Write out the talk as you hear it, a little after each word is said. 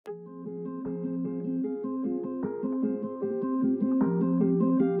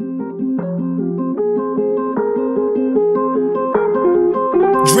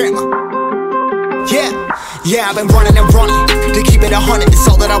Yeah, I've been running and running to keep it 100, it's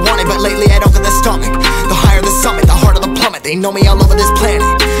all that I wanted. But lately I don't get the stomach. The higher the summit, the harder the plummet. They know me all over this planet.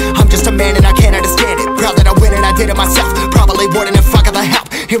 I'm just a man and I can't understand it. Proud that I win and I did it myself. Probably wouldn't if I got the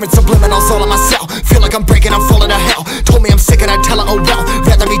help. Hearing subliminals all on myself. Feel like I'm breaking, I'm falling to hell. Told me I'm sick and I tell her, oh well.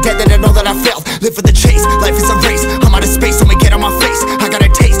 Rather be dead than to know that I failed. Live for the chase, life is a race. I'm out of space, let me get on my face. I got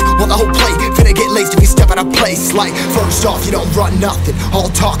a taste, well the whole plate finna get laced if you step out of place. Like, first off, you don't run nothing. All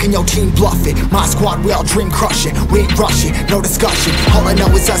talk and your team bluff it. My squad, we all dream crushing. We ain't rushing, no discussion. All I know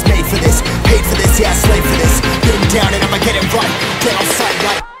is us made for this. Paid for this, yeah, slave for this. Been down and I'ma get it right. Get on sight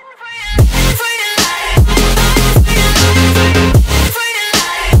like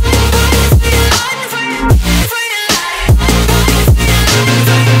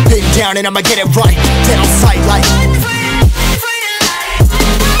down and I'ma get it right. Dead on sight like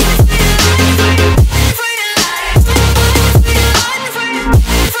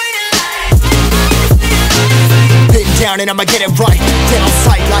been down and I'ma get it right. Dead on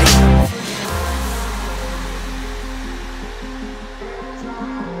sight like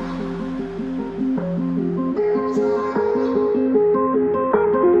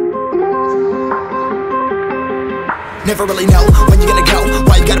never really know when you're gonna go.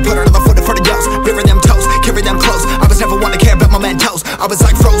 Why you gotta put another foot in front of yours? Bury them toes, carry them close. I was never one to care about my mentos. I was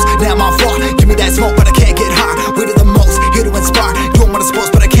like froze, now I'm on floor. Give me that smoke, but I can't get high. We do the most, here to inspire. Doing what I'm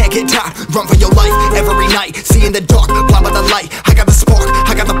supposed, but I can't get tired. Run for your life, every night. See in the dark, blind by the light. I got the spark,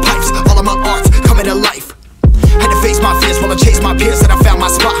 I got the pipes. All of my arts coming to life. Had to face my fears while I chased my peers, and I found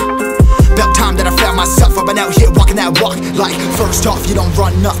my spot. About time that I found myself. I've been out here walking that walk. Like, first off, you don't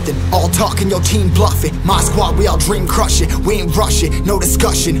run nothing. All talk and your team bluffing. My squad, we all dream crushing. We ain't rushing, no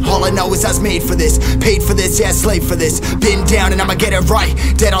discussion. All I know is I was made for this. Paid for this, yeah, slave for this. Been down and I'ma get it right.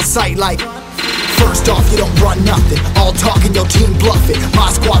 Dead on sight like first off, you don't run nothing. All talk and your team bluffing. My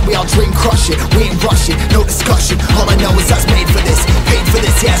squad, we all dream crushing. We ain't rushing, no discussion. All I know is I was made for this. Paid for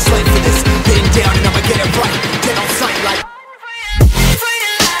this, yeah, slave for this. Been down and I'ma get it right. Dead on sight like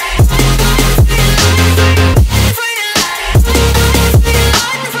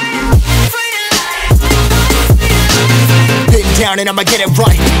down and I'ma get it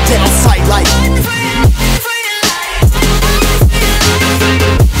right. Dead on sight like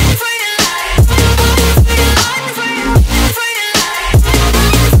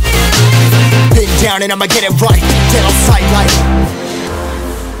been down and I'ma get it right. Dead on sight like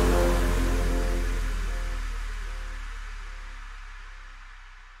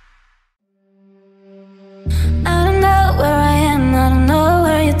I don't know where I am, I don't know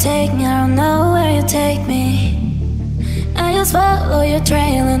where you take me, I don't know where you take me. I just follow your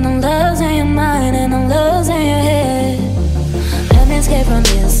trail and I'm losing your mind and I'm losing your head. Let me escape from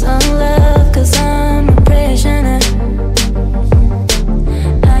this unlove, cause I'm a prisoner.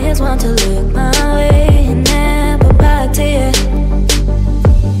 I just want to look my way and never back to you.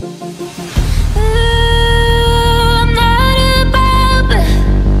 I'm not above, but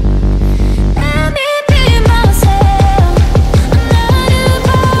let me be myself. I'm not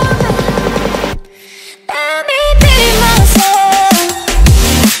above, let me be myself.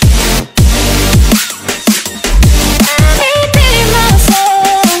 Let me be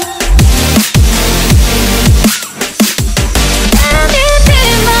myself.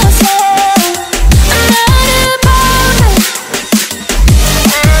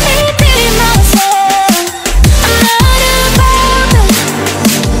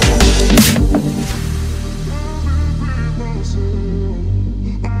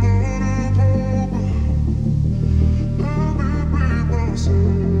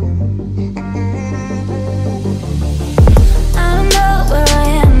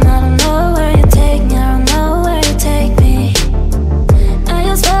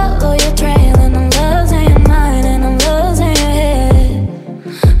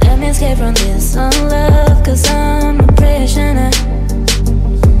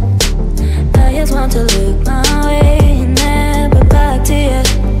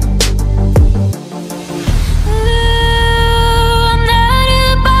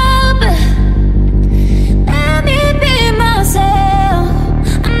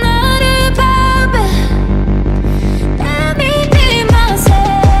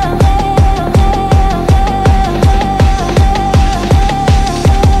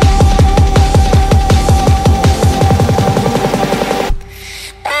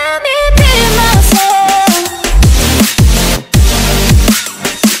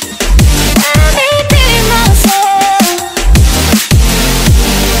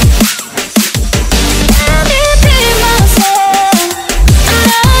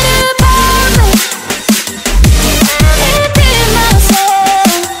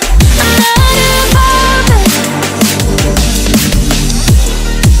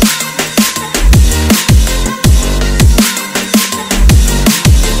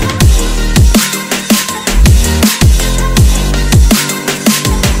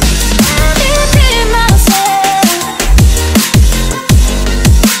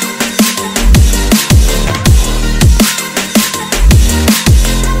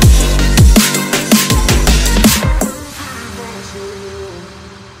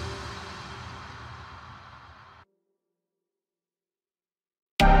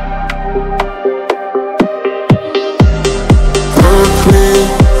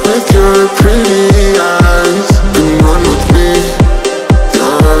 with your pretty eyes and run with me,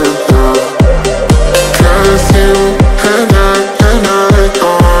 yeah, yeah. 'Cause you and I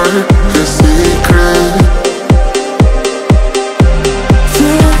are the secret.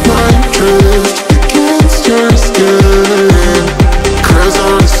 Feel my drift against your skin. 'Cause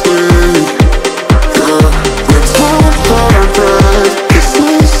honestly, yeah, let's hold our breath. This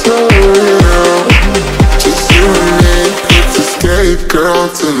is so real. Just you and me, let's escape, girl,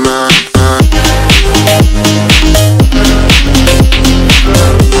 tonight.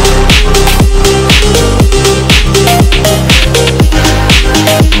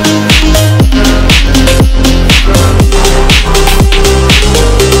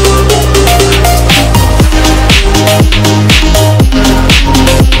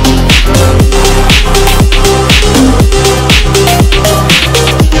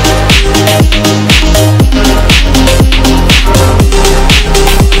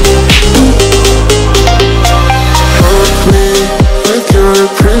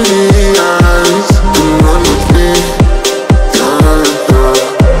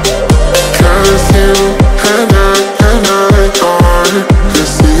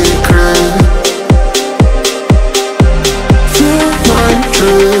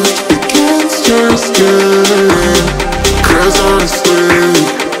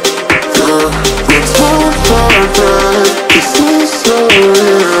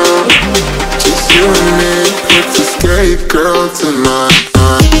 Girl, tonight.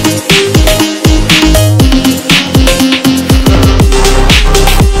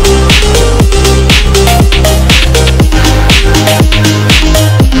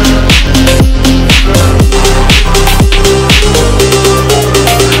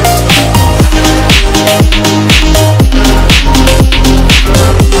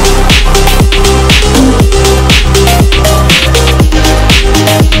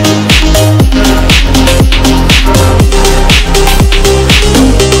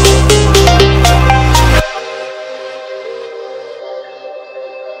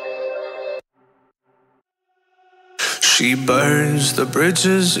 She burns the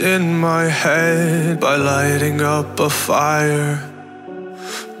bridges in my head by lighting up a fire.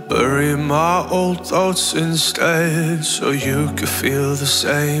 Bury my old thoughts instead so you could feel the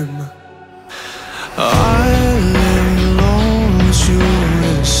same. I lay alone with you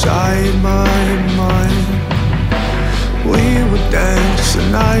inside my mind. We would dance the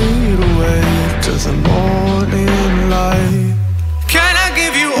night away to the morning light. Can I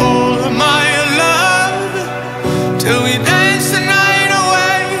give you all of my love till we dance the night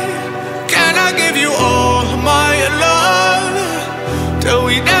away? Can I give you all of my love till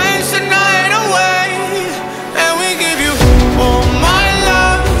we dance the night away? And we give you all my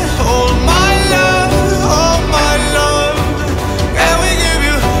love, all my love, all my love. And we give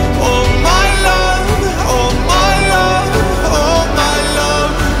you all my love, all my love, all my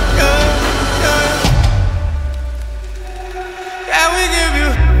love. Yeah, yeah. And we give you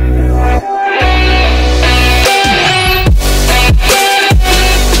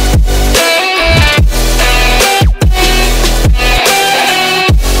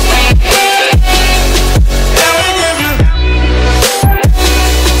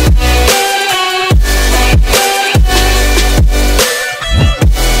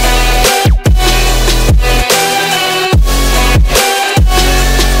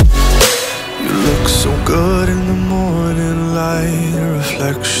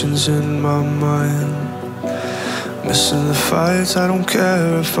in my mind. Missing the fights, I don't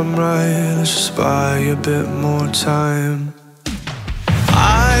care if I'm right. Let's just buy a bit more time.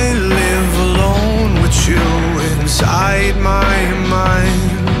 I live alone with you inside my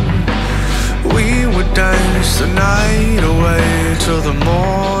mind. We would dance the night away till the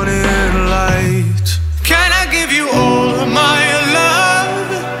morning light. Can I give you all of my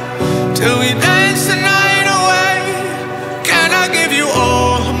love till we dance the night away? Can I give you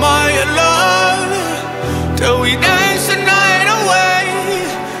all of my love till we dance the night away?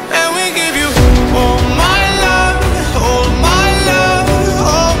 And we give you all my love, all my love,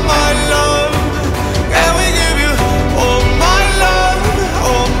 all my love. And we give you all my love,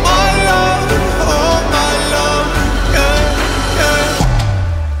 all my love, all my love. Yeah, yeah.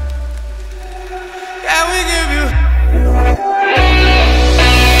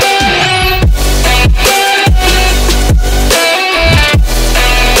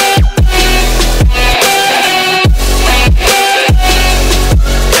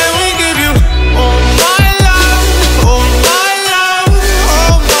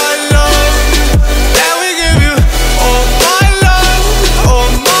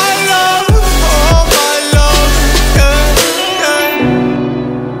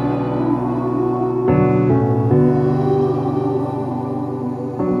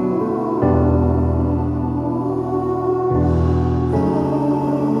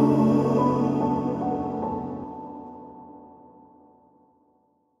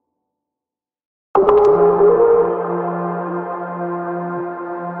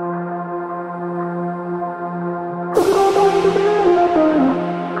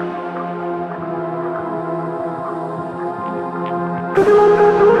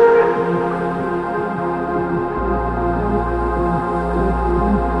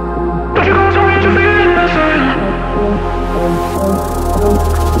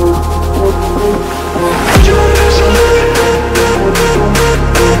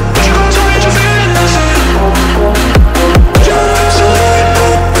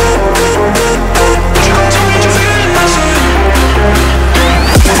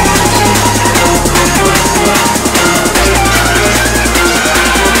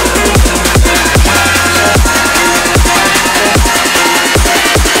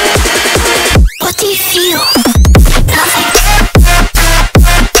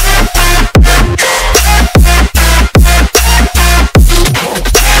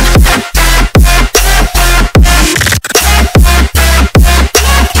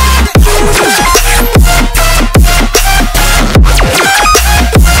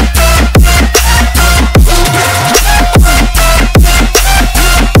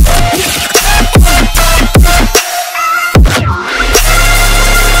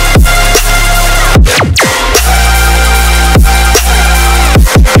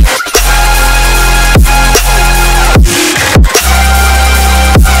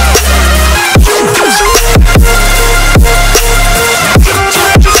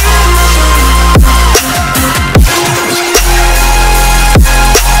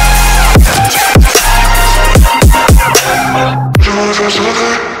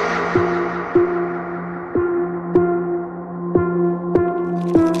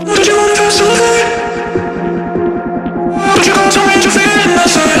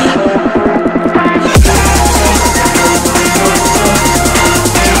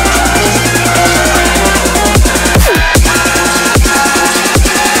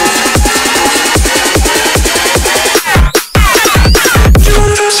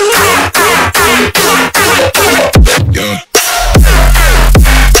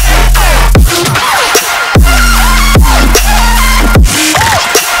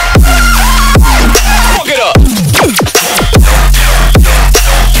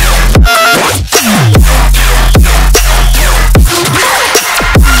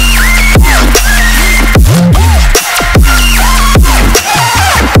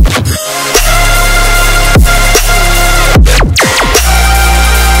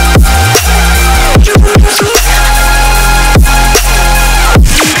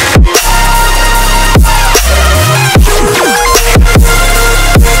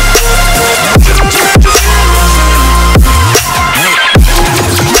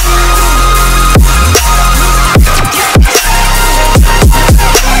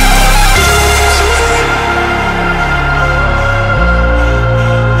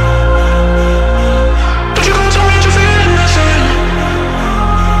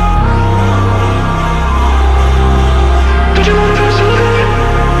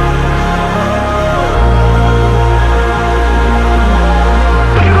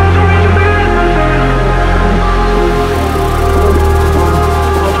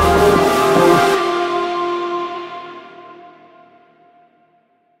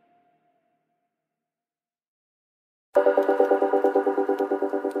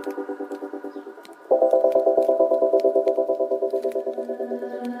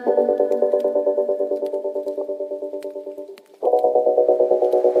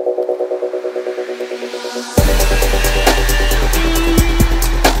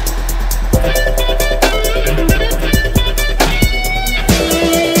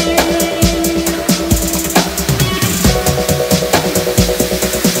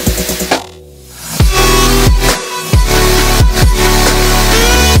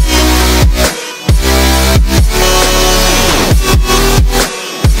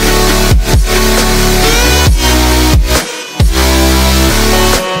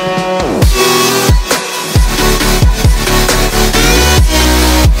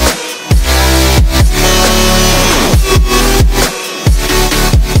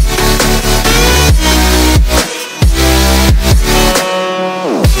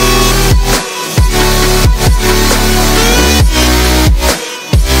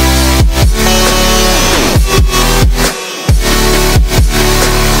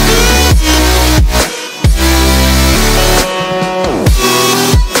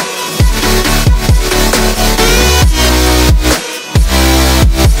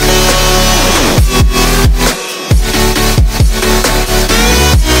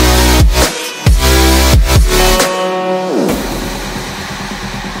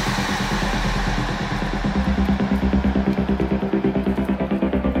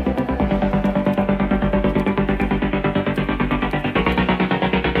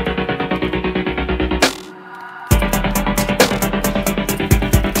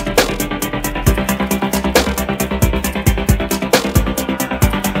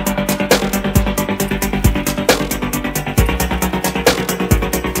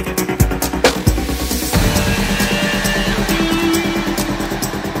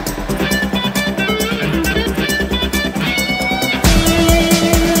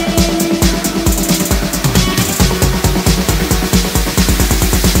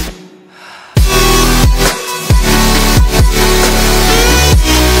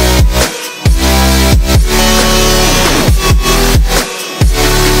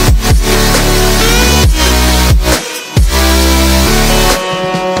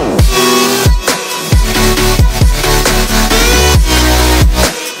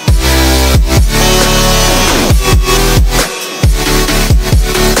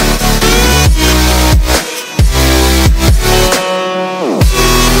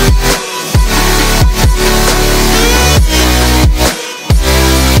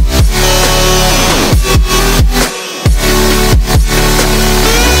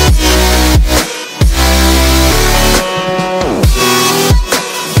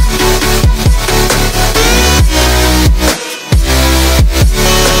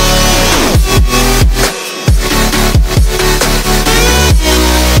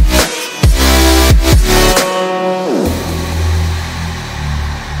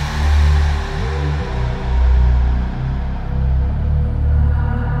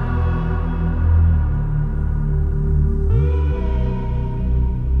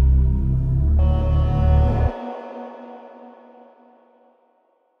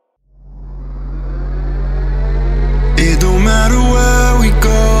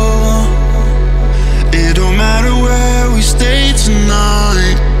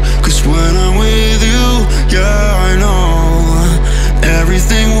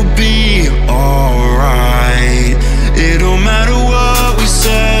 everything will be alright. It don't matter what we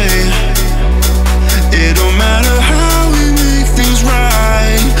say, it don't matter how we make things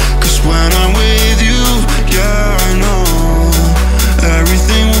right. Cause when I'm with you, yeah, I know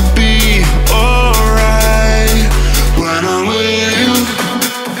everything will be alright. When I'm with you,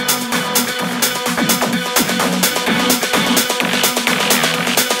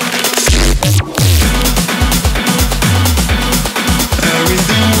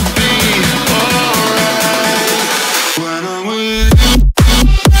 everything will be alright. When I'm with you.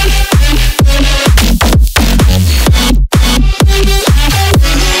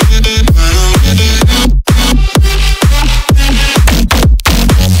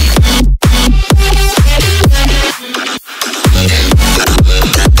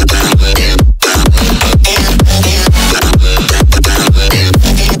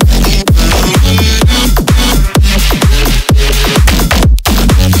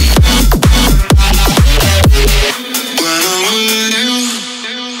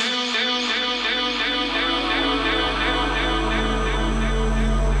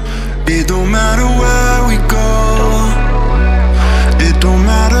 It don't matter where we go, it don't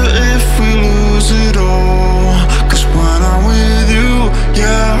matter if we lose it all. Cause when I'm with you,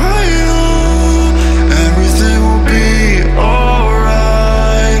 yeah, I know everything will be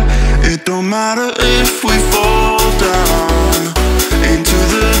alright. It don't matter if we fall down into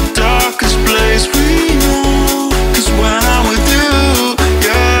the darkest place we know. Cause when I'm with you,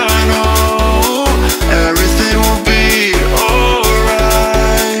 yeah, I know everything will be alright.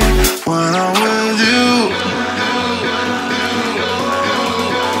 When I'm with you,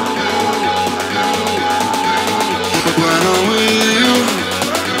 when I'm with you,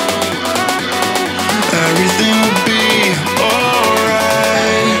 everything will be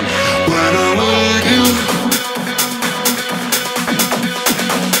alright. When I'm with you,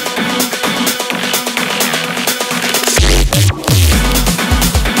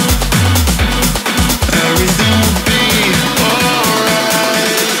 everything will be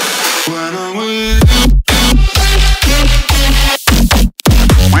alright. When I'm with you.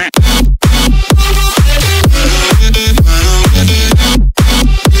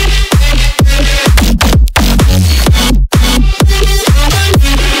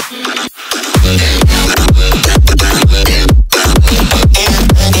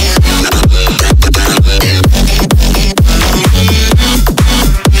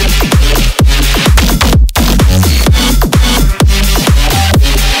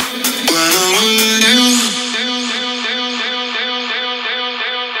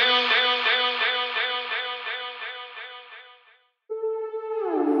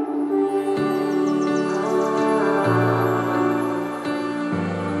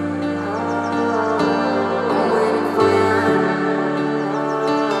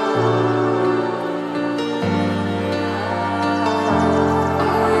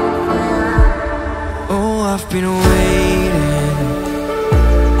 Oh, I've been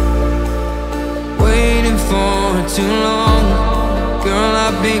waiting for too long. Girl,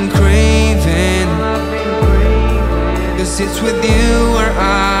 I've been craving, cause it's with you where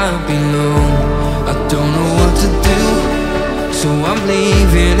I belong. I don't know what to do, so I'm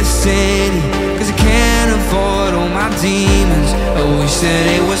leaving the city. Cause I can't avoid all my demons. I wish that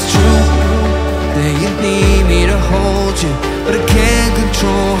it was true, that you need me to hold you, but I can't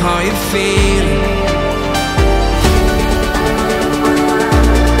control how you're feeling.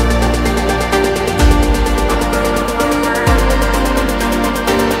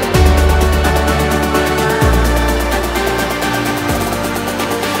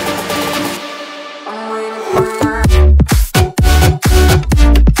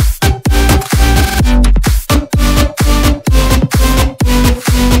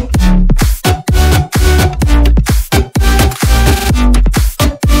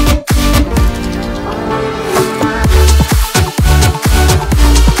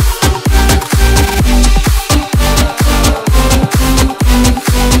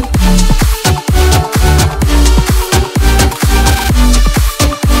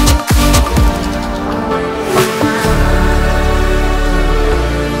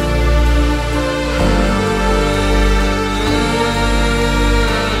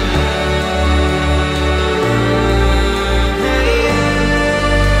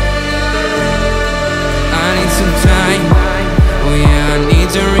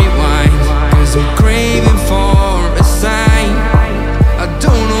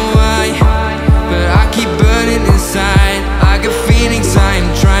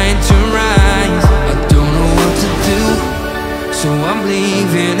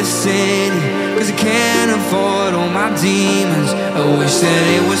 my demons. I wish that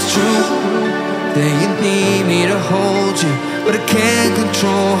it was true, that you need me to hold you, but I can't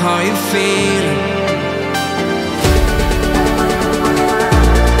control how you're feeling.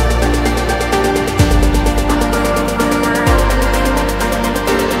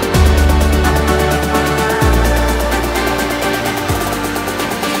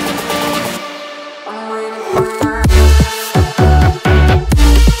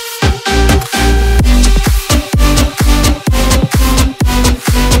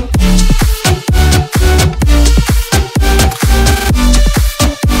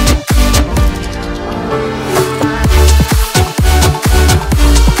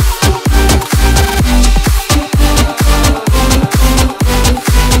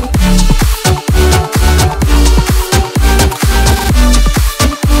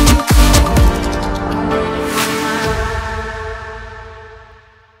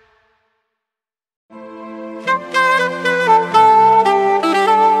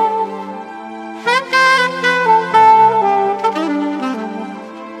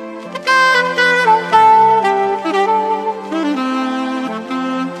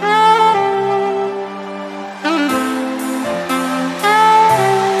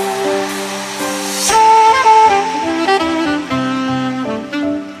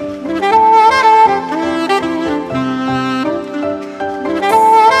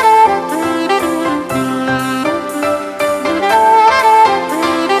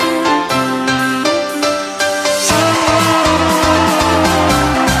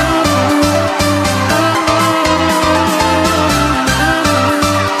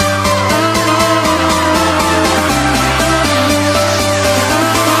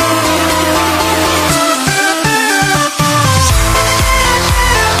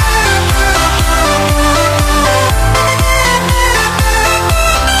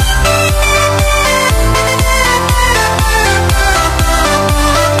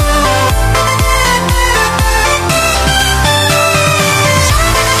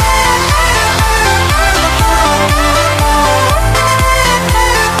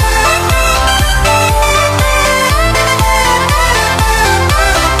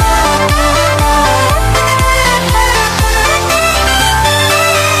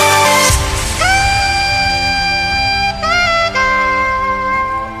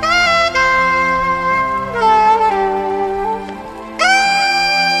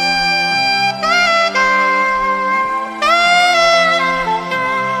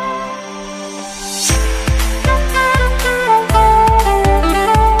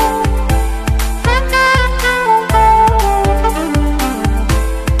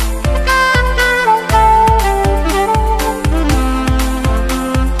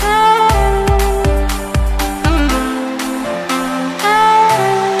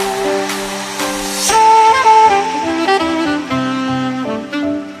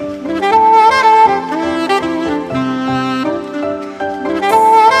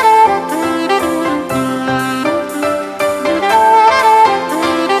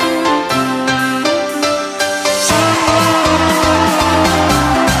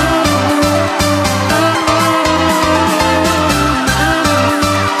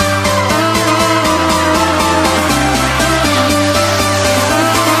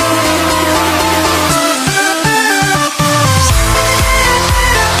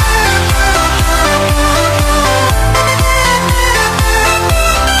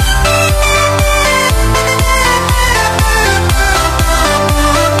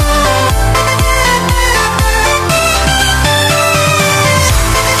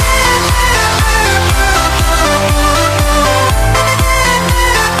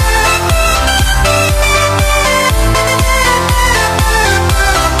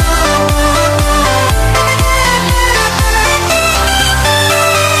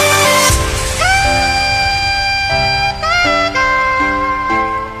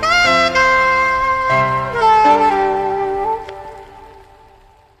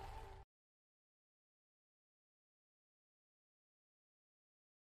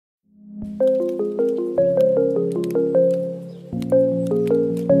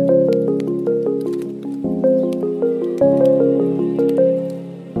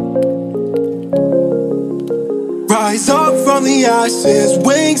 Rise up from the ashes,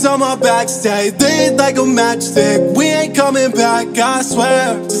 wings on my back, stay lit like a matchstick. We ain't coming back, I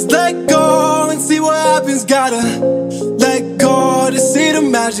swear. Just let go and see what happens. Gotta let go to see the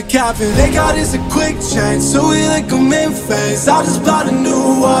magic happen. They got us a quick change, so we like them in phase. I just bought a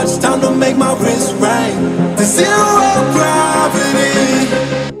new watch, time to make my wrist ring. The zero gravity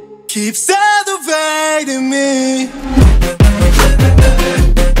keeps elevating me.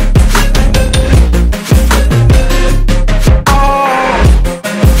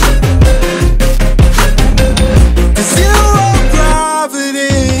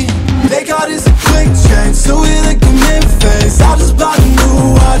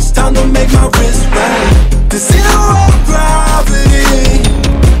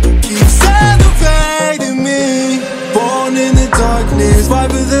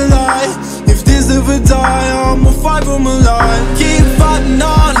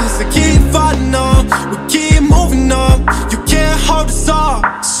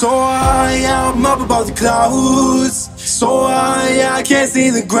 So high, I'm up above the clouds. So high, I can't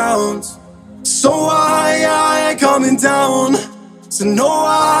see the ground. So high, I ain't coming down. So no,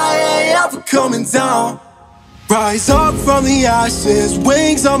 I ain't ever coming down. Rise up from the ashes,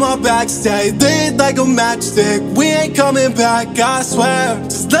 wings on my back, stay lit like a matchstick. We ain't coming back, I swear.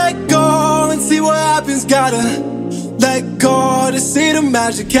 Just let go and see what happens. Gotta let go to see the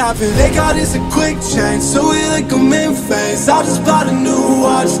magic happen. They got us a quick change, so we like them in phase. I just bought a new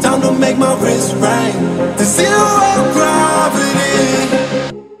watch, time to make my wrist ring. The zero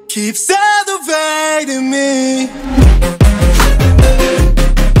gravity keeps elevating me.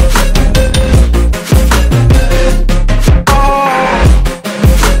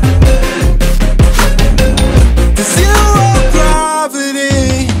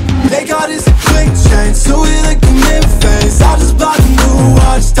 So we like them in phase. I just bought a new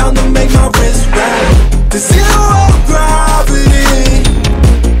watch, time to make my wrist ring. The zero gravity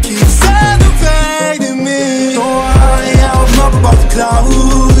keeps elevating me. So high, I'm up above the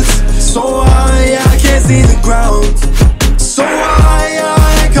clouds. So high, I can't see the ground. So high,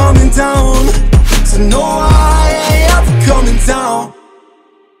 I ain't coming down. So no, I ain't ever coming down.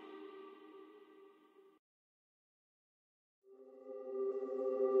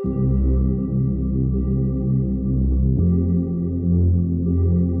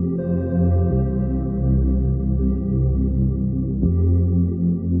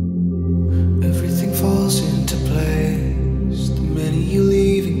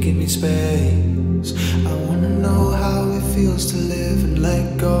 Space. I wanna know how it feels to live and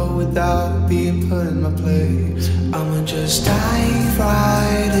let go without being put in my place. I'ma just dive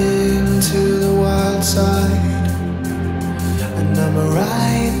right into the wild side, and I'ma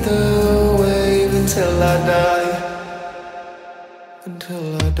ride the wave until I die.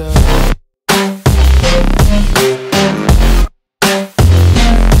 Until I die.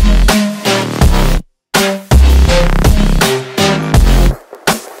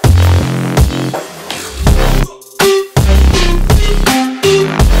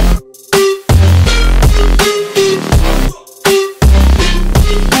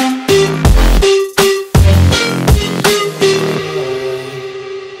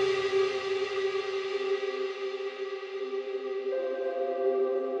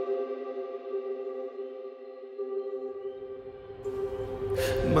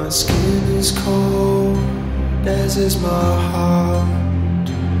 My skin is cold, as is my heart.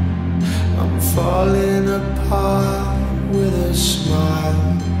 I'm falling apart with a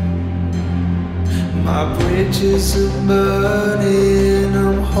smile. My bridges are burning,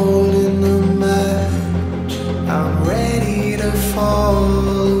 I'm holding the match. I'm ready to fall,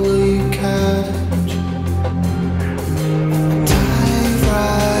 will you catch? Dive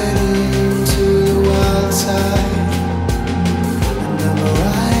right into the wild side.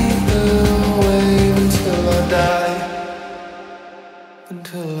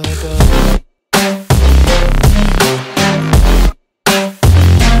 Until I die.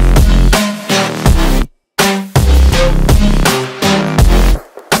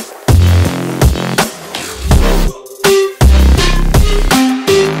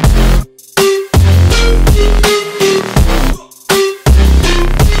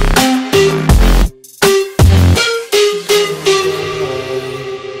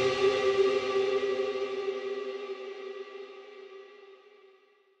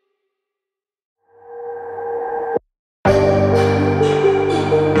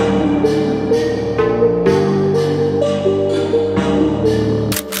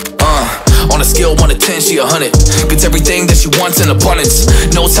 She 100, gets everything that she wants in abundance.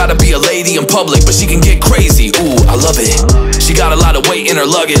 Knows how to be a lady in public, but she can get crazy, ooh, I love it. She got a lot of weight in her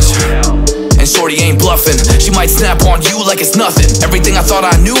luggage, and shorty ain't bluffing. She might snap on you like it's nothing. Everything I thought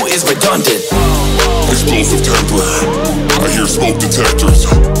I knew is redundant. Explosive temper, I hear smoke detectors.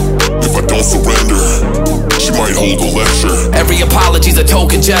 If I don't surrender, she might hold a lecture. Every apology's a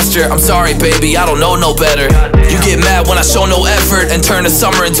token gesture. I'm sorry baby, I don't know no better. You get mad when I show no effort and turn the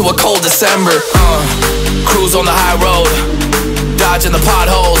summer into a cold December. Cruise on the high road, dodging the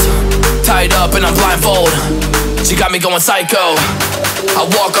potholes, tied up and I'm blindfold. She got me going psycho, I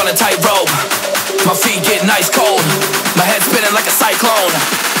walk on a tightrope. My feet getting ice cold, my head spinning like a cyclone.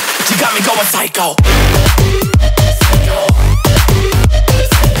 She got me going psycho.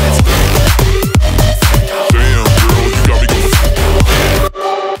 Damn girl, you got me going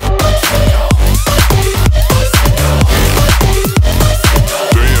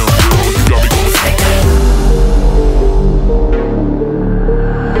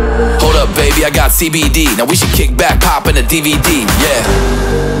Baby, I got CBD. Now we should kick back, pop in a DVD, yeah.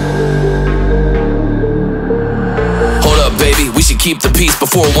 Hold up, baby. baby, we should keep the peace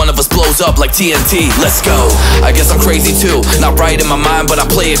before one of us blows up like TNT. Let's go. I guess I'm crazy too, not right in my mind, but I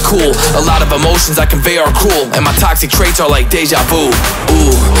play it cool. A lot of emotions I convey are cruel, and my toxic traits are like deja vu.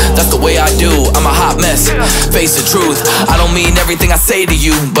 Ooh, that's the way I do, I'm a hot mess. Face the truth, I don't mean everything I say to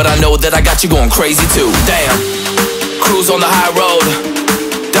you, but I know that I got you going crazy too. Damn. Cruise on the high road,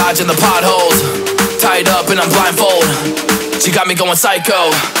 dodging the potholes, tied up and I'm blindfold. She got me going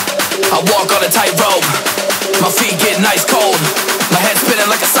psycho. I walk on a tightrope, my feet getting ice cold, my head spinning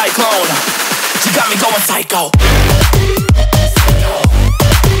like a cyclone. She got me going psycho.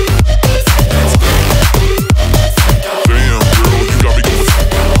 Damn, girl, you got me going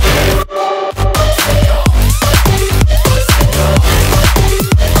psycho.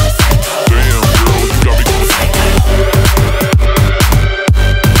 Damn, girl, you got me going psycho.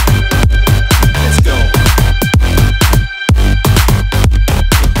 Let's go.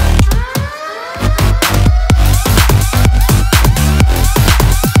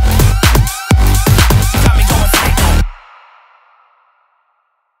 She got me going psycho.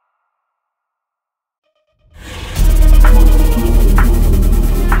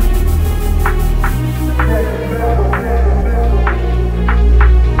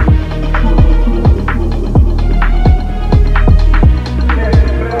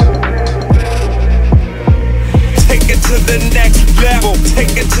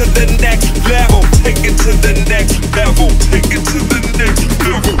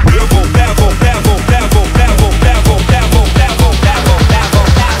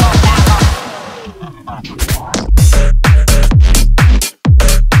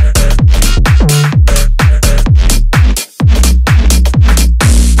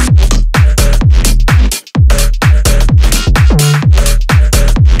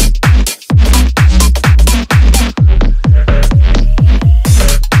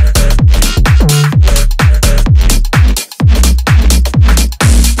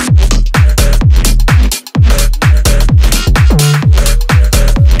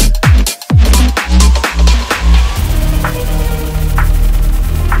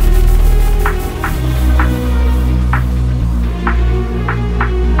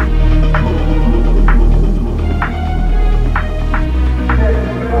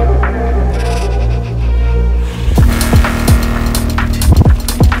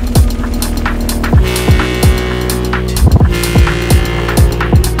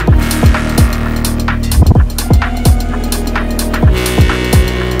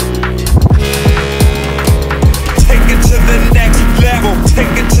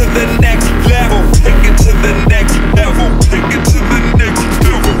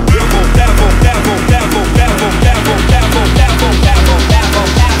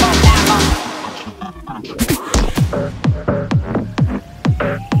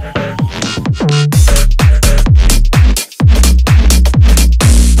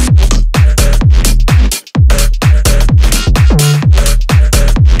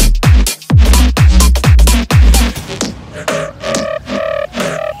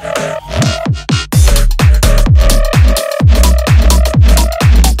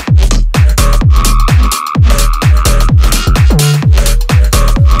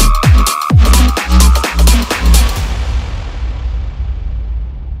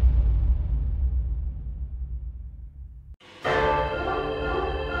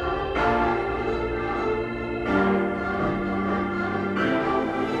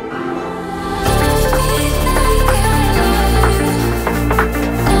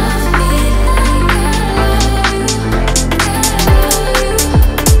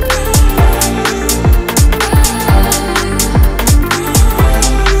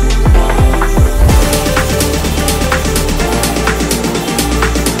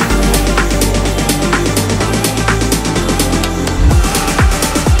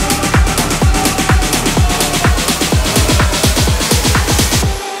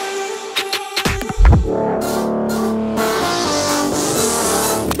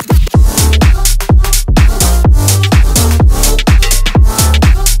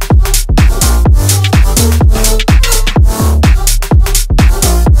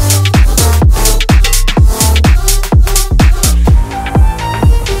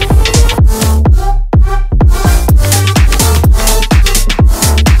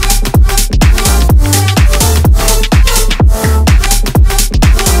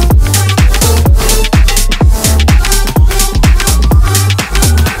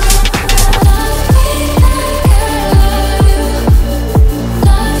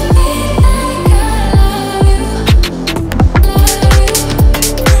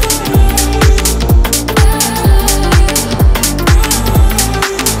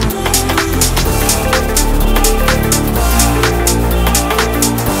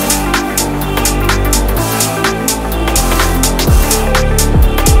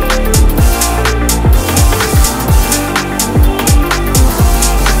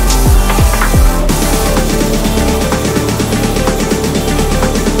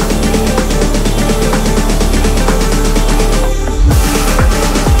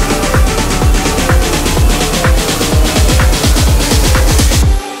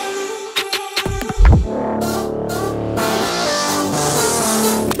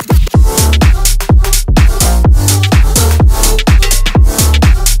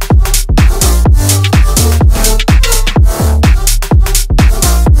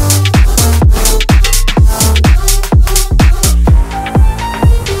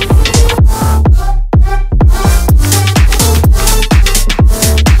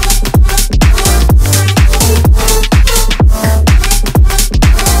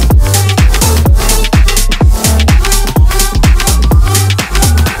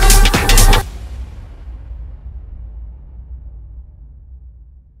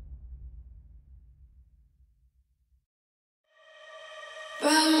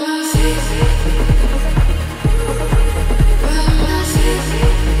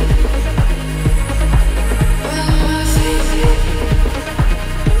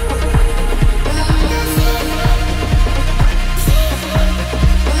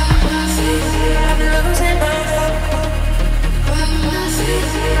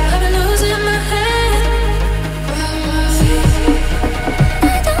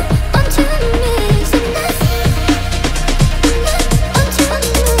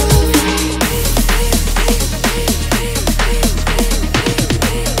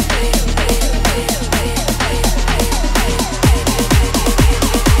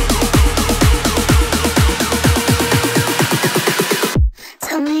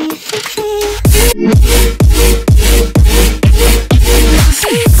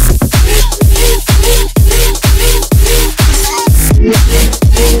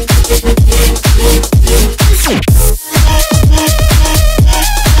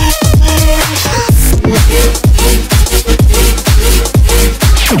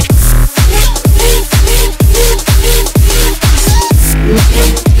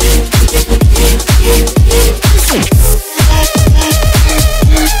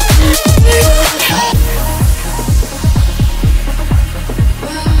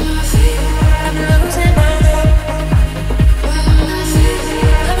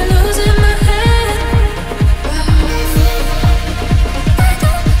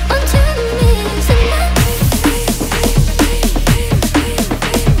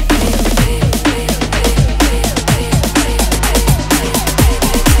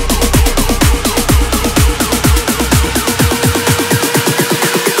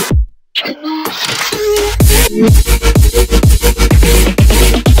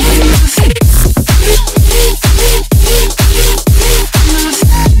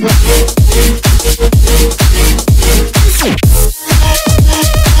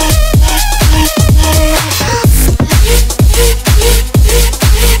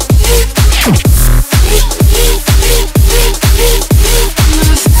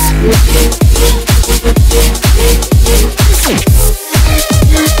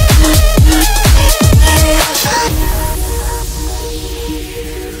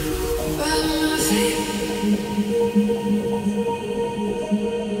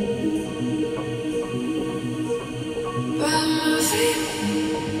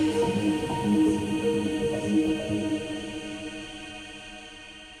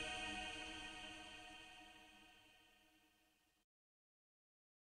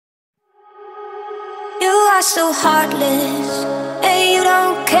 are so heartless, and you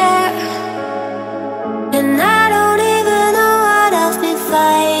don't care. And I don't even know what I've been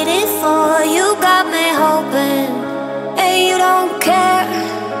fighting for. You got me hoping, and you don't care.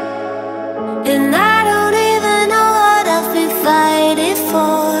 And I don't even know what I've been fighting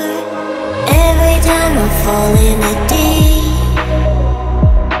for. Every time I fall in the deep,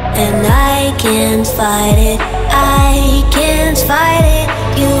 and I can't fight it, I can't fight it.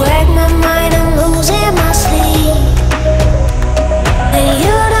 You wreck my mind, I'm losing my sleep. And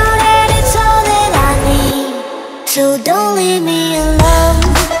you know that it's all that I need, so don't leave me alone.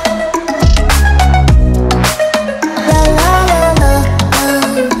 La la la la,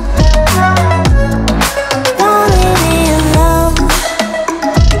 don't leave me alone.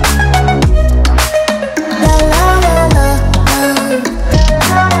 La la la la,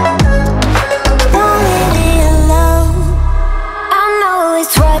 don't leave me alone. I know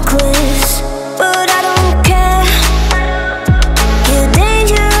it's reckless, but I don't care. You're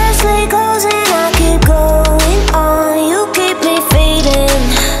dangerously close and I keep going on. You keep me fading,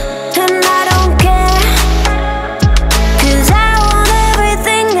 and I don't care. 'Cause I want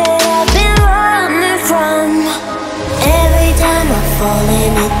everything that I've been running from. Every time I fall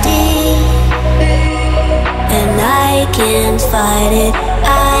in the deep, and I can't fight it,